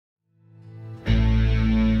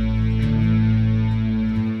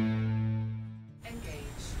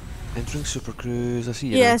Entering Super Cruise. I see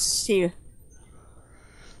you. Yes, see you.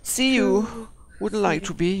 See you. Wouldn't like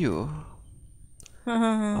to be you.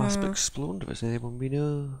 Aspect explode if it's anyone we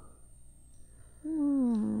know.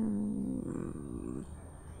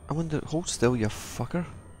 I wonder. Hold still, you fucker.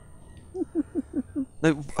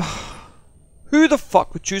 Now, who the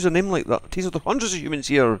fuck would choose a name like that? Teezo, there are hundreds of humans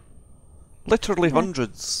here. Literally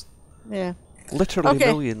hundreds. Yeah. Literally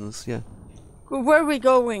millions. Yeah. Where are we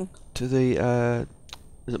going? To the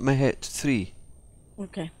is it Mehet 3?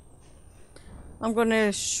 Okay. I'm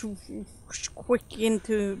gonna quick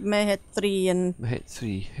into Mehet 3 and... Mehet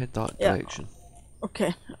 3, head that direction.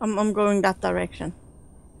 Okay, I'm going that direction.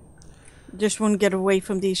 Just want to get away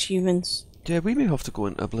from these humans. Yeah, we may have to go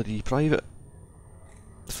into a bloody private.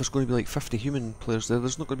 If there's going to be like 50 human players there,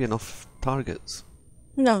 there's not going to be enough targets.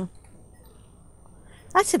 No.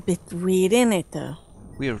 That's a bit weird, isn't it, though?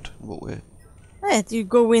 Weird? In what way? Yeah, you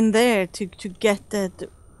go in there to get a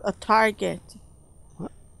target.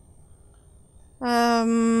 What? Well,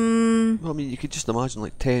 Well, I mean, you could just imagine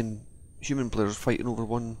like 10 human players fighting over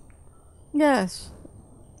one yes.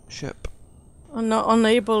 ship. I'm not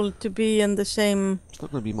unable to be in the same... It's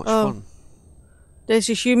not going to be much fun. There's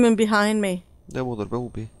a human behind me. Yeah, well, there will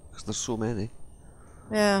be, because there's so many.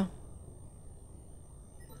 Yeah.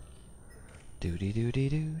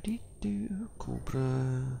 Doody-doody-doody-doo,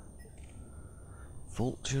 Cobra.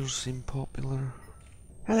 Vultures seem popular.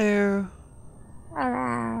 Hello!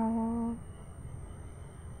 Hello.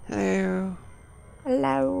 Hello!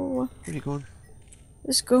 Hello. Where are you going?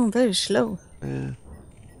 It's going very slow. Yeah.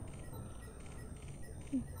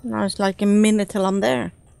 Now it's like a minute till I'm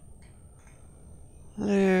there.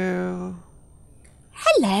 Hello!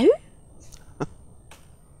 Hello?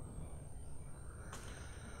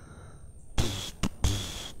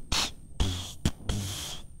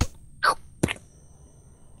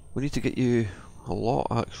 We need to get you a lot,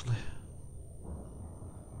 actually.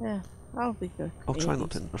 Yeah, that'll be good. I'll try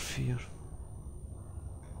not to interfere.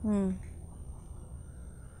 Yeah,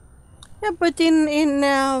 but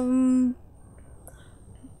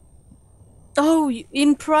oh,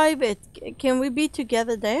 in private, can we be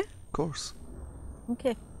together there? Of course.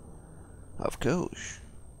 Okay. Of course.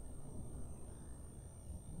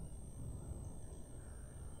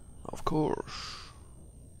 Of course.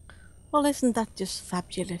 Well, isn't that just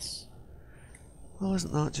fabulous? Well,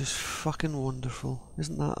 isn't that just fucking wonderful?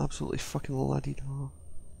 Isn't that absolutely fucking la-di-da?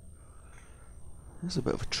 This is a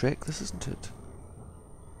bit of a trek, this, isn't it?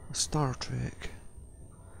 A Star Trek.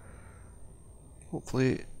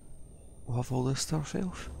 Hopefully we'll have all this to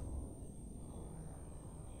ourselves.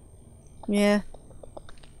 Yeah.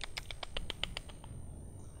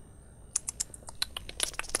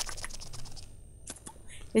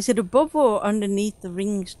 Is it above or underneath the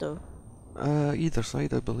rings, though? Either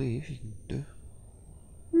side, I believe you can do.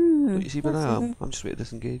 Don't you see where I am? I'm just waiting to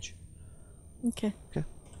disengage. Okay. Okay.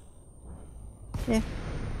 Yeah.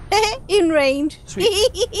 In range. Sweet.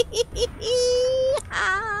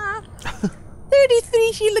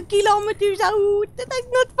 33 kilometers out. That's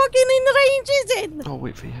not fucking in range, is it? I'll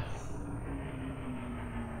wait for you.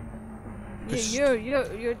 Yeah,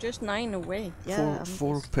 you're just 9 away. Yeah.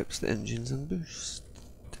 Four pips the engines and boost.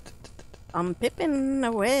 I'm pipping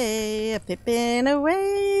away, pipping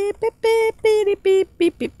away,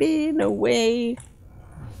 pipping away.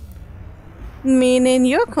 Mean in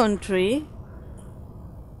your country,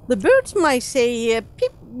 the birds might say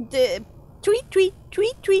pip, tweet, tweet,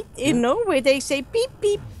 tweet, tweet. In Norway, they say beep,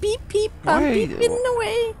 beep, beep, beep. I'm peeping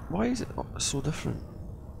away. Why is it so different?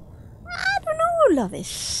 I don't know, love.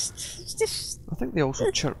 It's just I think they also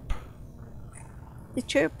chirp. the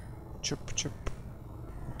chirp. Chirp, chirp.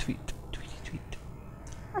 Tweet.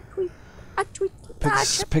 A tweet.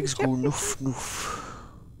 Pigs go noof, noof.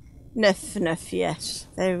 Nuff, yes.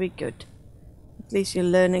 Very good. At least you're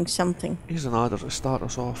learning something. Here's an adder to start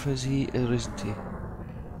us off, is he or isn't he?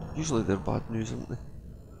 Usually they're bad news, aren't they?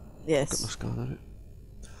 Yes. Got my scanner out.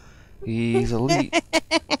 He's elite.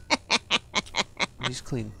 He's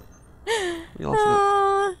clean. What are you laughing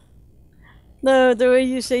at? No, the way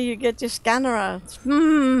you say you get your scanner out.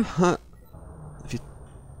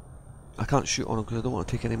 I can't shoot on him because I don't want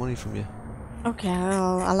to take any money from you. Okay,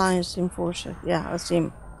 Alliance Enforcer. Yeah, I see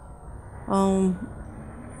him.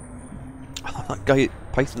 That guy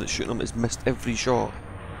Python that's shooting him has missed every shot.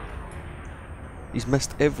 He's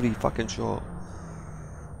missed every fucking shot.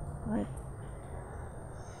 Right.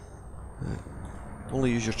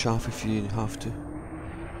 Only use your chaff if you have to.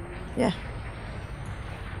 Yeah.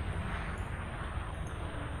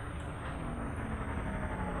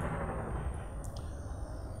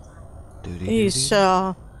 He's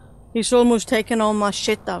He's almost taken all my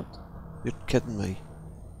shit out. You're kidding me.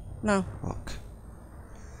 No. Fuck.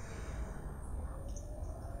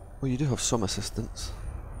 Well, you do have some assistance.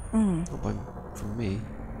 Not from me.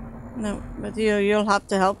 No, but you'll have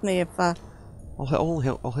to help me if. I'll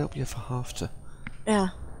help you if I have to. Yeah.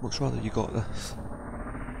 Much rather you got this.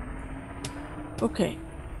 Okay.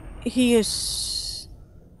 He is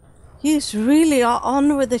really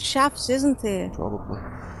on with the shafts, isn't he? Probably.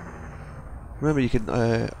 Remember, you can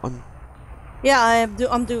Yeah,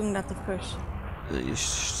 I'm doing that, of course. you should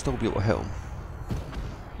still be able to hit him.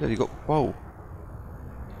 There you go. Whoa!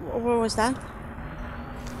 What was that?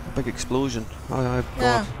 A big explosion. God.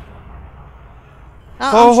 Yeah.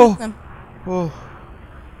 Oh! I'm shooting him. Oh!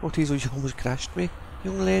 Oh, Teezo, you almost crashed me,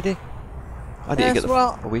 young lady. I need to Yes, get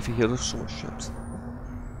well, away from here. There's so much ships.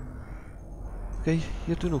 Okay,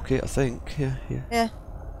 you're doing okay, I think. Yeah, yeah. yeah.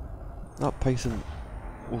 That python.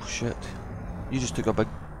 Oh shit! You just took a big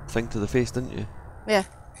thing to the face, didn't you? Yeah.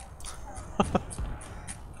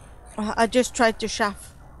 I just tried to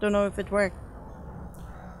shaft. Don't know if it worked.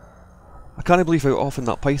 I can't believe how often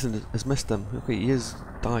that python has missed him. Okay, he is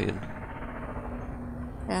dying.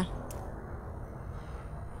 Yeah.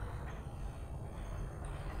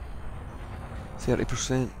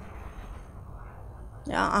 %30.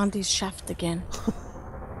 Yeah, and he's shaft again.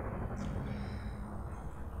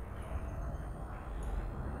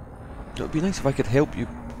 It would be nice if I could help you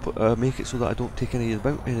make it so that I don't take any of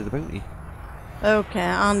the bounty. Okay,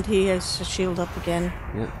 and he has a shield up again.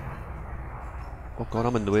 Yeah. Oh god,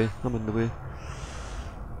 I'm in the way. I'm in the way.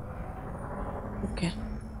 Okay.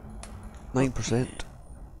 9%.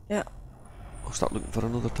 Yeah. I'll start looking for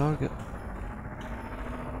another target.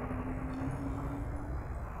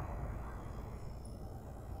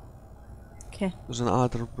 Okay. There's an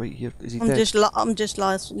adder right here. Is he I'm dead? just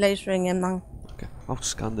lasering him now. Okay, I'll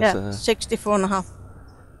scan this. Yeah, 64.5.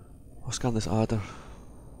 I'll scan this adder.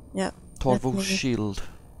 Yeah. Torval's shield.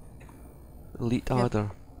 Elite Yep.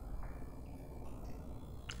 adder.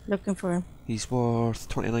 Looking for him. He's worth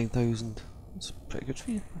 29,000. That's pretty good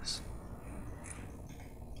for you. This.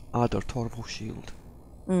 Adder, Torval shield.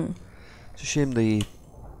 It's a shame the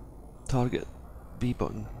target B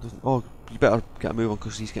button doesn't. Oh, you better get a move on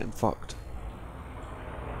because he's getting fucked.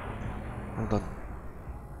 Well done.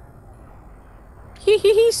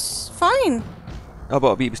 He's fine. Oh,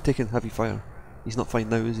 but he was taking heavy fire. He's not fine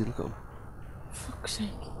now, is he? Look at him. Fuck's sake.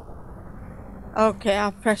 Okay,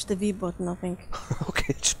 I'll press the V button, I think.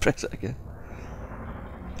 Okay, just press it again.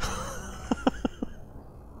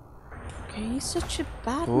 Okay, he's such a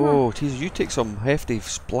bad man. Oh, Teezo, you take some hefty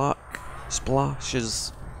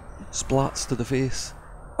splashes, splats to the face.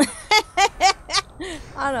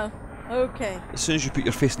 I know. Okay. As soon as you put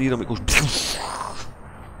your face near him, it goes.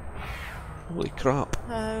 Holy crap.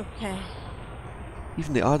 Okay.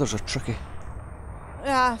 Even the adders are tricky.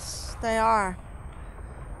 Yes, they are.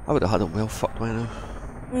 I would have had him well fucked by now.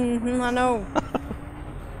 I know.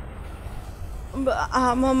 But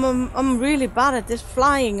I'm really bad at this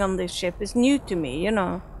flying on this ship. It's new to me, you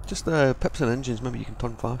know. Just pips and engines, maybe you can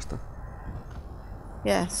turn faster.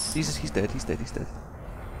 Yes. He's dead, he's dead, he's dead.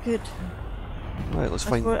 Good. Right, let's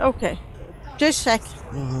find. Okay. Just a sec.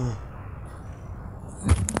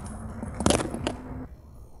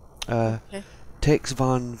 Okay. Tex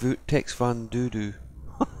Van Doodoo.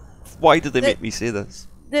 Why did they make me say this?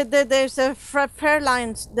 There's a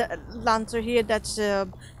Lancer here that's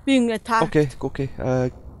being attacked. Okay.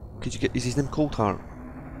 Could you get? Is his name Coldheart?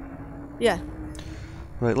 Yeah.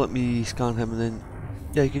 Right, let me scan him and then.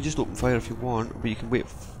 Yeah, you can just open fire if you want, but you can wait,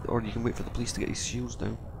 or you can wait for the police to get his shields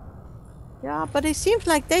down. Yeah, but it seems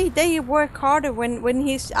like they work harder when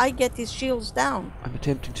I get his shields down. I'm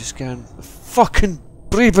attempting to scan the fucking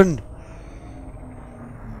Braaaaabeeeeen.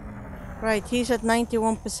 Right, he's at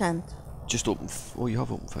 91%. Just open. Oh, you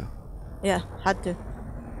have open fire. Yeah, had to.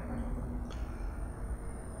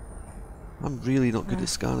 I'm really not good at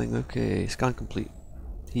scanning. Okay, scan complete.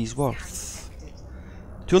 He's worth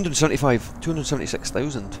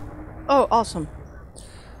 276,000. Oh, awesome.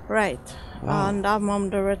 Right, Wow. and I'm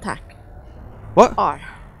under attack. What? R.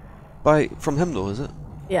 From him though, is it?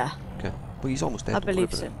 Yeah, Okay. Well, he's almost dead. I don't worry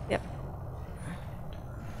believe about so. it. Yep.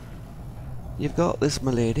 You've got this,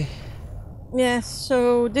 my lady. Yes,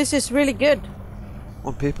 so this is really good.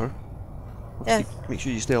 On paper. Yes. Make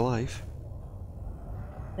sure you stay alive.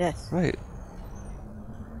 Yes. Right.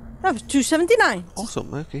 That was 279.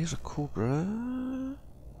 Awesome. Okay, here's a cobra.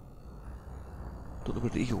 Don't know where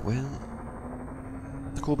the eagle went.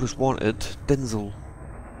 The cobra's wanted. Denzel.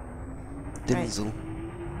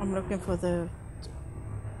 I'm looking for the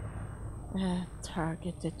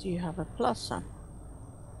target that you have a plus on.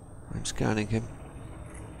 I'm scanning him.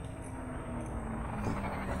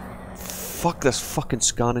 fuck this fucking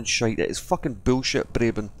scanning shite. It is fucking bullshit,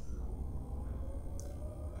 Braaaaabeeeen.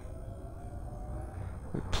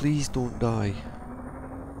 Please don't die.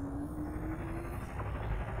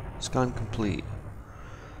 Scan complete.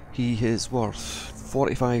 He is worth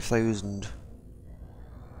 45,000.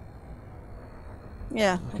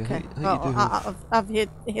 Yeah, okay. Well, I've hit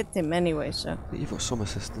him anyway, so. You've got some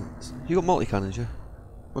assistance. You got multi-cannons, yeah?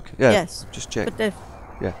 Okay, yeah. Yes. Just check. But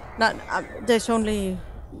yeah. Not, there's only...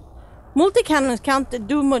 Multi-cannons can't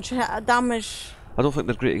do much damage. I don't think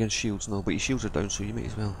they're great against shields, no, but your shields are down, so you may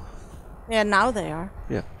as well. Yeah, now they are.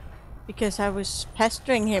 Yeah. Because I was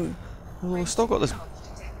pestering him. Oh, I've still got this...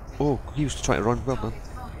 Oh, he was trying to run. Well done.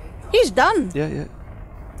 He's done! Yeah, yeah.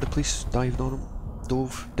 The police dived on him.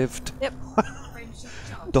 Dived. Yep.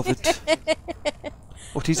 Doved.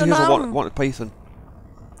 Oh, Teezo, So here's a now- wanted python.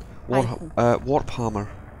 Warp hammer.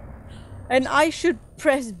 And I should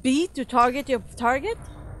press B to target your target?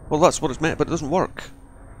 Well, that's what it's meant, but it doesn't work.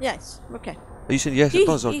 Yes, okay. Are you saying yes, it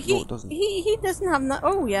does, or no, it doesn't? He doesn't have...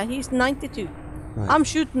 Oh, yeah, he's 92. Right. I'm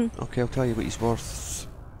shooting. Okay, I'll tell you what he's worth.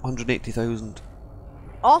 180,000.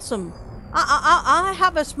 Awesome. I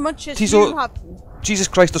have as much as Teezo, you have. Jesus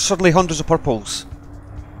Christ, there's suddenly hundreds of purples.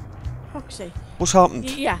 Fuck's sake. What's happened?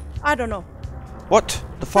 Yeah, I don't know. What?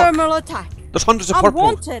 The fuck? Thermal attack. There's hundreds of I'm purple.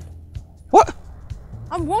 wanted. What?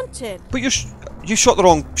 I'm wanted. But you shot the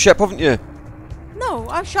wrong ship, haven't you? No,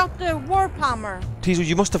 I shot the warp hammer. Teezo,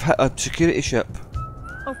 you must have hit a security ship.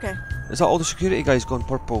 Okay. Is that all the security guys gone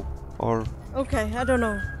purple? Or... Okay, I don't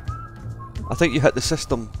know. I think you hit the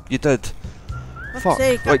system. You did. Fuck's Fuck.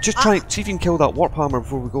 sake, Right, just try see if you can kill that warp hammer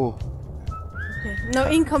before we go. Okay. No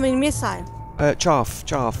incoming missile. Chaff.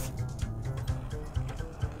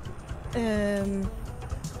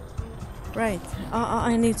 Right.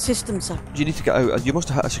 I need systems up. You need to get out. You must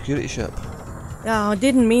have hit a security ship. Yeah, I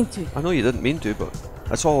didn't mean to. I know you didn't mean to, but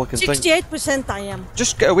that's all I can think. 68% I am.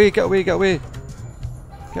 Just get away, get away, get away.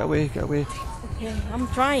 Get away, get away. Okay, I'm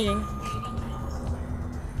trying.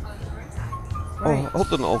 Oh, Right. I hope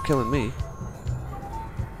they're not all killing me.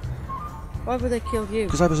 Why would they kill you?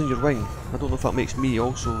 Because I was in your wing. I don't know if that makes me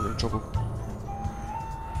also in trouble.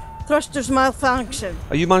 Thrusters malfunction.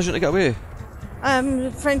 Are you managing to get away?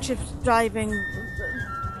 Frame shift driving.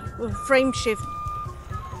 Frame shift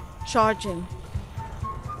charging.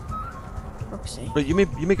 Oopsie. Right, you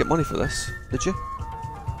may get money for this. Did you?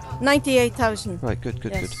 98,000. Right, good.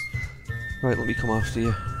 Yes. Right, let me come after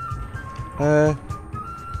you. Did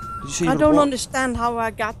you see? I don't understand how I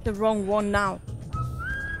got the wrong one now.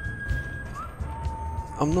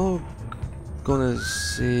 I'm not gonna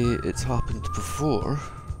say it's happened before.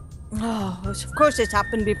 Oh, of course it's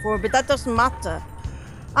happened before, but that doesn't matter.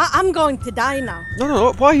 I'm going to die now.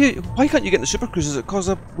 No. Why can't you get in the super cruise? Is it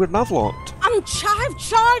because we're nav locked? I'm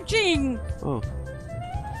charging. Oh.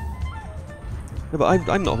 Yeah, but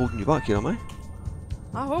I'm not holding you back here, am I?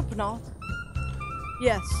 I hope not.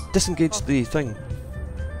 Yes. Disengage the thing.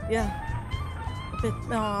 Yeah. But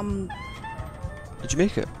no, Did you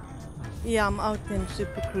make it? yeah, I'm out in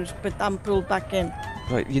Super Cruise, but I'm pulled back in.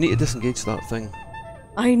 Right, you need to disengage that thing.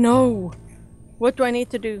 I know. What do I need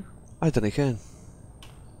to do? I don't know,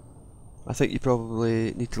 I think you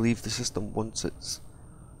probably need to leave the system once it's...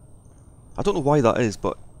 I don't know why that is,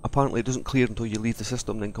 but apparently it doesn't clear until you leave the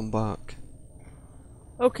system and then come back.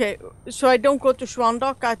 Okay, so I don't go to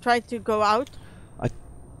Schwandok, I try to go out? I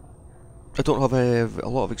don't have a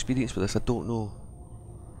lot of experience with this, I don't know.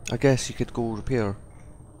 I guess you could go repair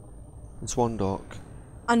in Swan Dock.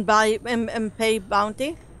 And buy and pay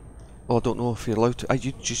bounty? Well, I don't know if you're allowed to.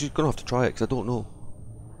 You're just going to have to try it, because I don't know.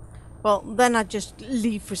 Well, then I just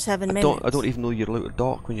leave for 7 minutes. I don't even know you're allowed to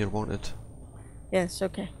dock when you're wanted. Yes,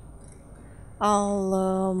 okay.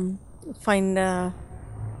 I'll find I'll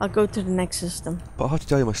go to the next system. But I have to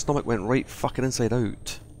tell you, my stomach went right fucking inside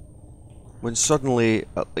out when suddenly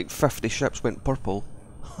like 50 ships went purple.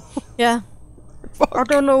 Yeah. Fuck. I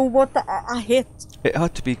don't know what I hit. It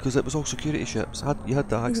had to be because it was all security ships. You had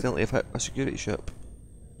to accidentally have hit a security ship.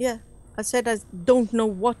 Yeah, I said I don't know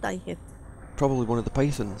what I hit. Probably one of the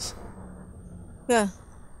pythons. Yeah.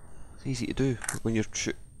 It's easy to do when you're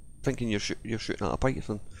thinking you're shooting at a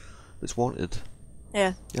python that's wanted.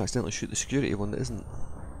 Yeah. You accidentally shoot the security one that isn't.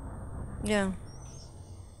 Yeah.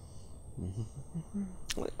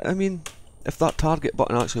 I mean, if that target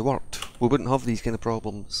button actually worked, we wouldn't have these kind of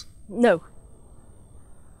problems. No.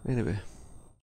 Anyway.